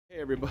Hey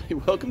everybody,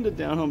 welcome to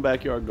Down Home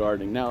Backyard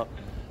Gardening. Now,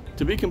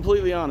 to be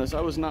completely honest, I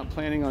was not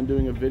planning on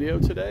doing a video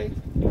today,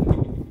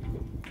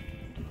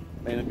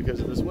 mainly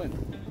because of this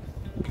wind.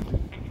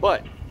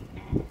 But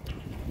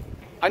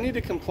I need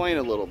to complain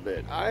a little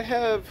bit. I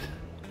have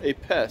a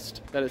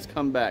pest that has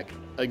come back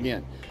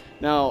again.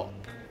 Now,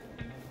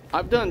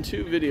 I've done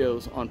 2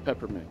 videos on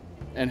peppermint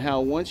and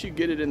how once you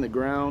get it in the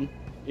ground,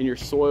 in your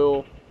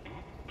soil,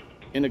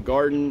 in a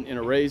garden, in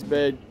a raised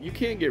bed, you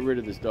can't get rid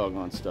of this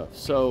doggone stuff.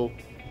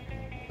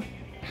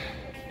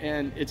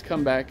 And it's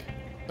come back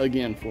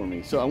again for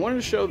me. So I wanted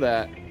to show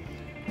that,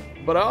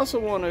 but I also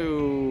want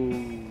to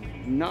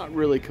not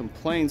really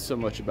complain so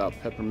much about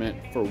peppermint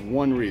for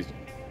one reason.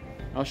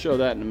 I'll show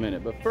that in a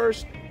minute, but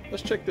first,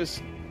 let's check out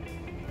this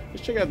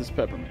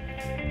peppermint.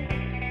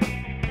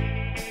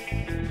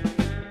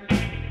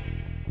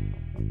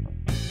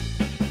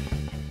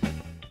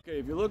 Okay,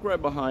 if you look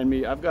right behind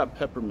me, I've got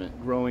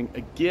peppermint growing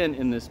again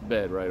in this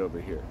bed right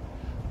over here.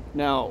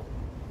 Now,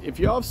 if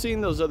y'all have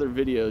seen those other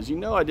videos, you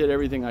know I did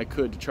everything I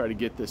could to try to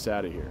get this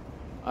out of here.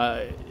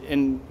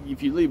 And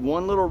if you leave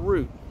one little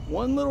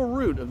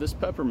root of this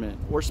peppermint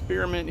or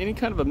spearmint, any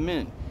kind of a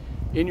mint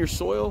in your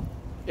soil,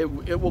 it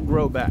will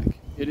grow back.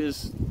 It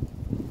is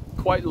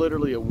quite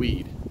literally a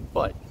weed.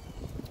 But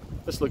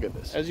let's look at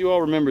this. As you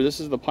all remember,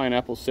 this is the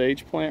pineapple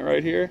sage plant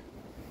right here.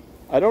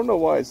 I don't know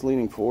why it's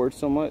leaning forward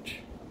so much.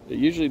 It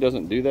usually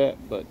doesn't do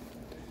that, but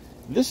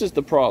this is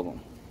the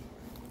problem.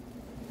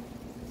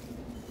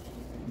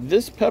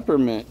 This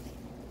peppermint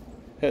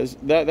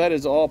that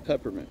is all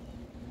peppermint.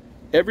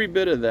 Every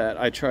bit of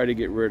that I try to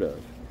get rid of.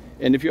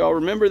 And if you all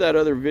remember that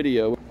other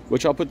video,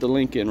 which I'll put the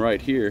link in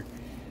right here,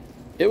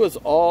 it was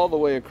all the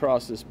way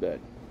across this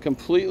bed,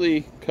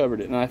 completely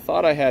covered it, and I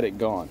thought I had it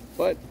gone,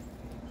 but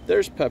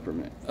there's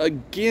peppermint.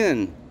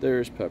 Again,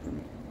 there's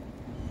peppermint.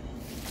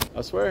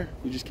 I swear,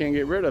 you just can't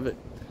get rid of it.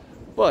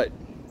 But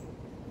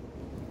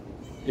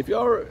if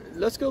y'all,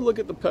 let's go look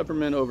at the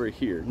peppermint over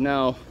here.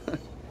 Now,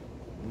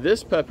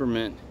 this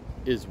peppermint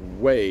is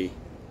way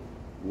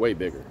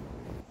bigger.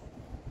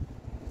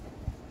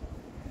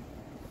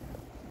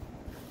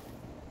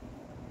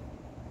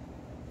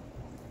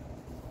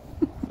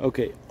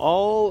 Okay,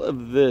 all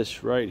of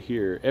this right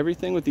here,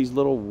 everything with these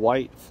little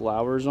white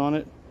flowers on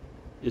it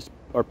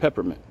are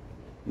peppermint.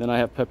 And then I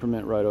have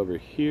peppermint right over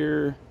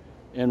here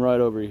and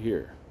right over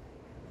here.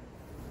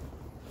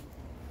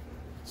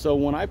 So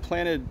when I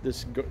planted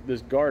this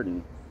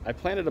garden, I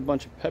planted a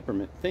bunch of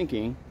peppermint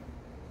thinking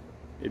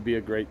it'd be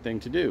a great thing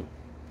to do.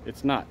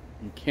 It's not.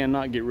 You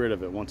cannot get rid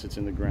of it once it's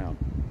in the ground.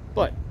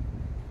 But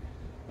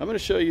I'm going to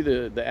show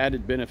you the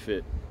added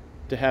benefit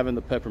to having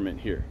the peppermint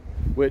here,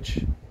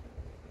 which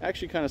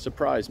actually kind of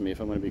surprised me,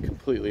 if I'm going to be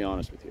completely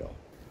honest with y'all.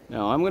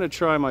 Now, I'm going to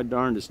try my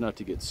darndest not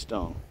to get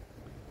stung,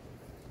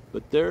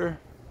 but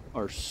there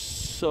are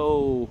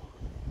so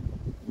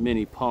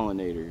many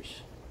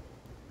pollinators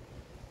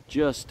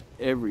just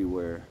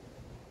everywhere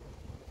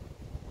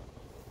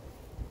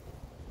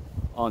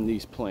on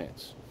these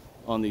plants,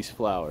 on these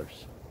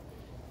flowers.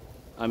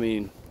 I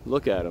mean,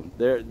 look at them.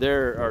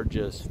 There are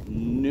just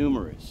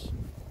numerous.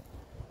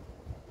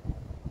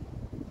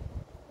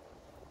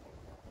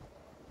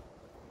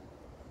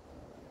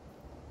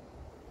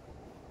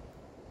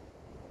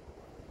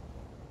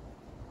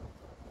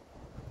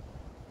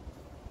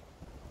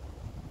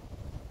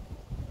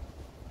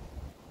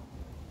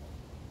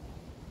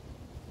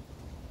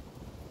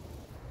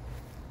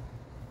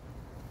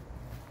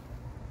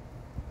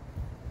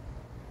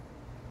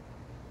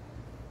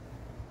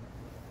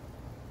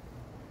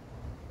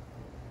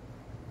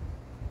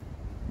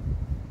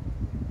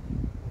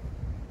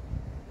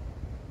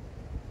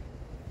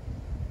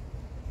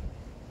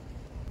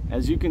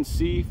 As you can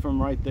see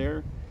from right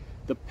there,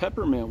 the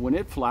peppermint, when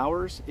it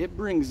flowers, it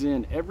brings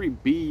in every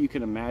bee you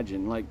can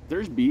imagine. Like,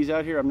 there's bees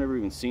out here I've never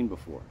even seen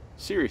before.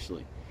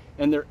 Seriously.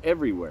 And they're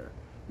everywhere.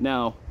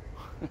 Now,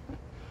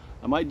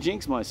 I might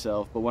jinx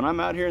myself, but when I'm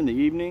out here in the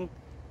evening,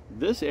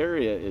 this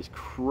area is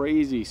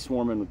crazy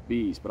swarming with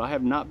bees, but I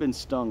have not been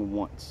stung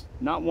once.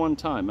 Not one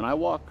time. And I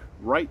walk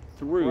right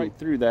through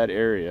that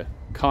area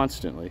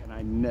constantly.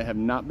 And I have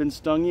not been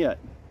stung yet.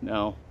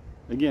 Now,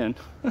 again,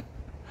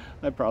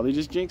 I probably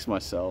just jinxed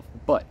myself,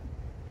 but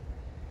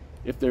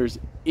if there's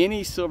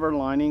any silver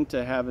lining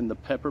to having the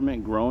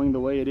peppermint growing the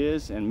way it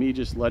is and me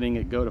just letting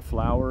it go to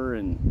flower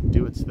and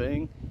do its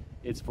thing,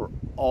 it's for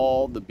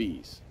all the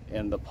bees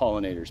and the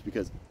pollinators,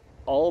 because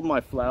all of my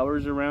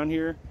flowers around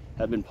here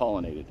have been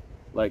pollinated.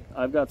 Like,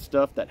 I've got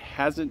stuff that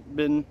hasn't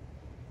been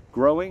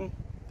growing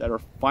that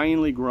are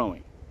finally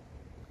growing.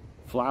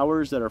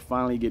 Flowers that are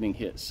finally getting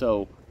hit.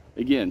 So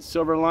again,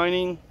 silver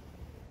lining,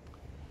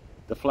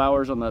 the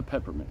flowers on the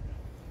peppermint.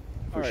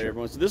 All right,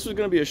 everyone, so this was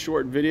going to be a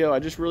short video. I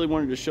just really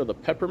wanted to show the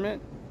peppermint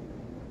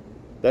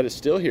that is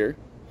still here,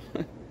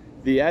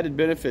 the added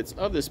benefits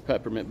of this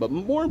peppermint, but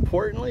more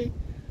importantly,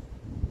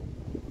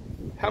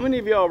 how many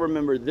of y'all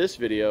remember this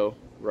video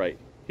right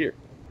here?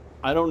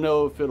 I don't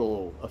know if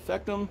it'll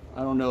affect them.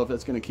 I don't know if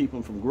that's going to keep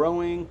them from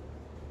growing,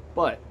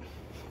 but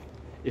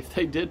if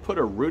they did put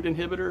a root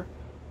inhibitor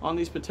on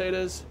these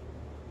potatoes,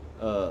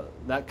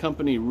 that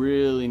company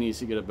really needs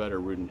to get a better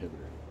root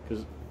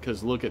inhibitor.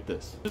 Because look at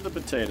this. Here's the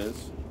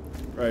potatoes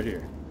right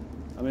here.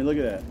 I mean, look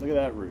at that. Look at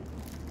that root.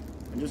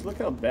 And just look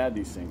how bad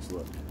these things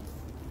look.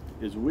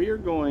 Is we are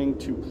going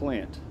to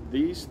plant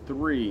these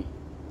 3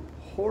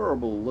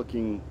 horrible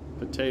looking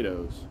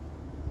potatoes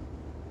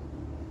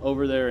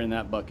over there in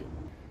that bucket.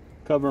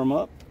 Cover them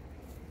up.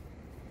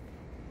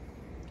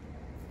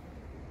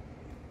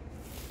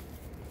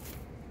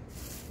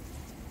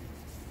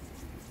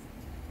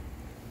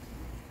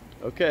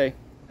 Okay.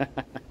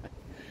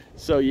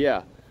 So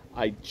yeah,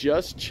 I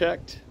just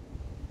checked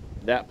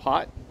that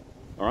pot,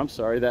 or I'm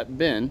sorry, that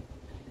bin,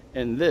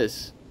 and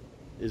this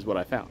is what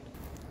I found.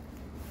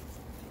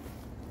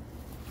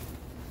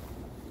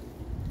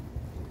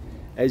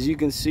 As you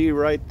can see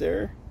right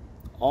there,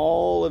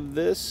 all of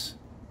this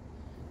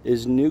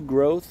is new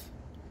growth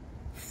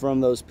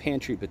from those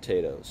pantry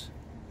potatoes.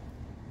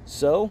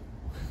 So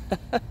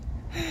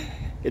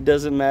it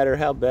doesn't matter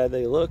how bad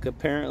they look.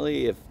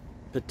 Apparently, if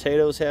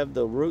potatoes have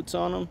the roots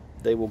on them,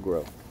 they will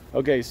grow.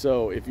 Okay,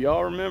 so if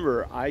y'all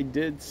remember, I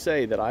did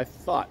say that I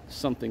thought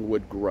something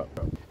would grow.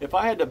 If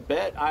I had to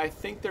bet, I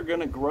think they're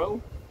gonna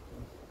grow.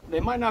 They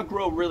might not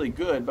grow really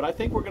good, but I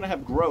think we're gonna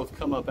have growth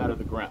come up out of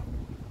the ground.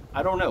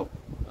 I don't know.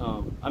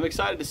 I'm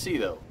excited to see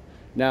though.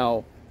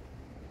 Now,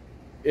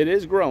 it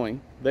is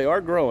growing. They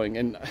are growing,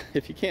 and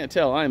if you can't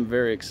tell, I am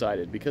very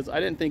excited because I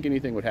didn't think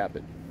anything would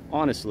happen.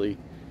 Honestly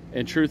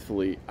and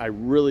truthfully, I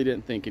really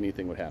didn't think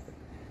anything would happen.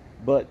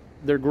 But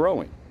they're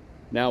growing.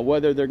 Now,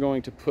 whether they're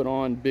going to put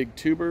on big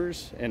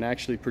tubers and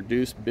actually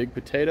produce big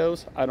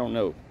potatoes, I don't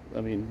know.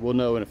 I mean, we'll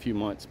know in a few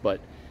months. But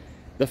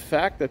the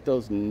fact that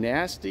those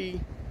nasty,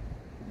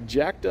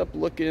 jacked up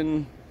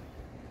looking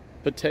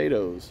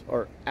potatoes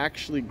are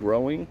actually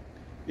growing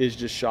is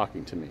just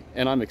shocking to me,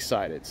 and I'm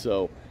excited.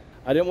 So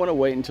I didn't want to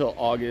wait until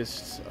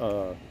August's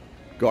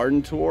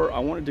garden tour. I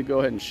wanted to go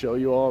ahead and show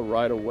you all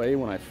right away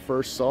when I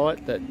first saw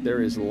it that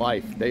there is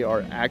life. They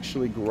are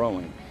actually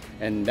growing,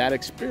 and that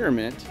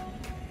experiment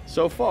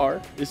so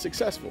far is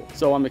successful.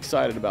 So I'm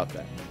excited about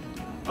that.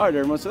 All right,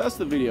 everyone, so that's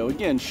the video.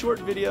 Again, short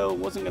video,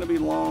 wasn't going to be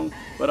long,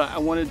 but I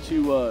wanted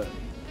to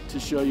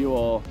show you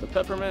all the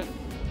peppermint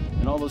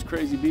and all those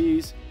crazy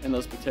bees and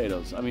those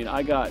potatoes. I mean,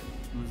 I got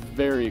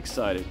very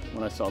excited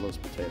when I saw those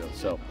potatoes.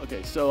 So,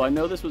 okay, so I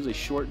know this was a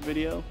short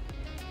video,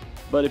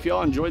 but if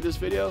y'all enjoyed this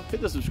video,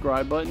 hit the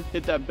subscribe button,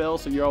 hit that bell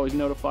so you're always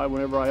notified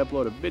whenever I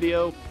upload a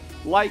video.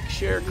 Like,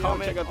 share,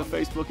 comment, check out the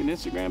Facebook and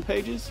Instagram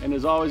pages. And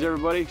as always,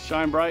 everybody,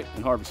 shine bright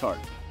and harvest hard.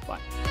 Bye.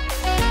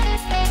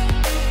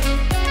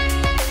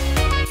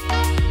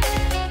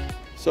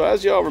 So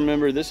as y'all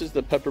remember, this is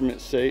the peppermint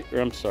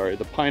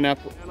the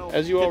pineapple.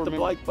 As you all remember, hit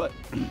the like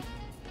button.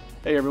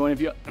 Hey everyone,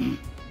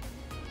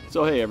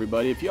 so hey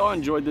everybody, if y'all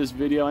enjoyed this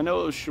video, I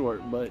know it was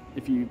short, but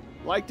if you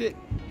liked it,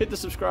 hit the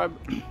subscribe.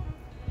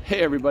 Hey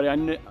everybody,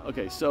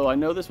 okay, so I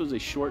know this was a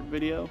short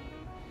video,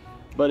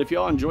 but if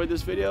y'all enjoyed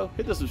this video,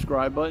 hit the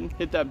subscribe button,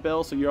 hit that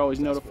bell so you're always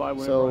notified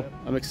whenever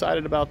I'm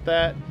excited about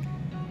that.